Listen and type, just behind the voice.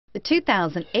The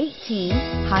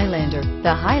 2018 Highlander.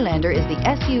 The Highlander is the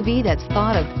SUV that's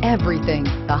thought of everything.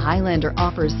 The Highlander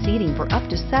offers seating for up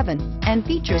to 7 and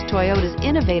features Toyota's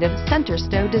innovative center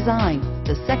stow design.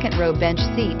 The second row bench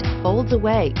seat folds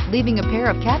away, leaving a pair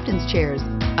of captain's chairs.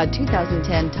 A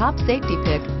 2010 top safety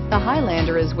pick, the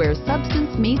Highlander is where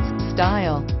substance meets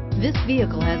style. This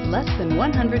vehicle has less than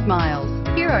 100 miles.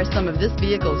 Here are some of this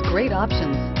vehicle's great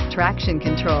options: traction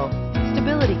control,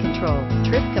 stability control,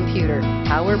 trip computer,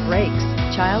 power brakes,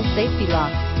 child safety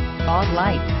locks, fog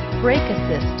lights, brake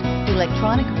assist,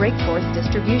 electronic brake force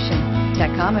distribution,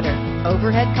 tachometer,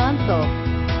 overhead console.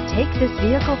 Take this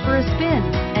vehicle for a spin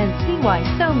and see why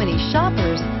so many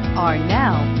shoppers are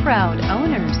now proud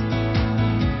owners.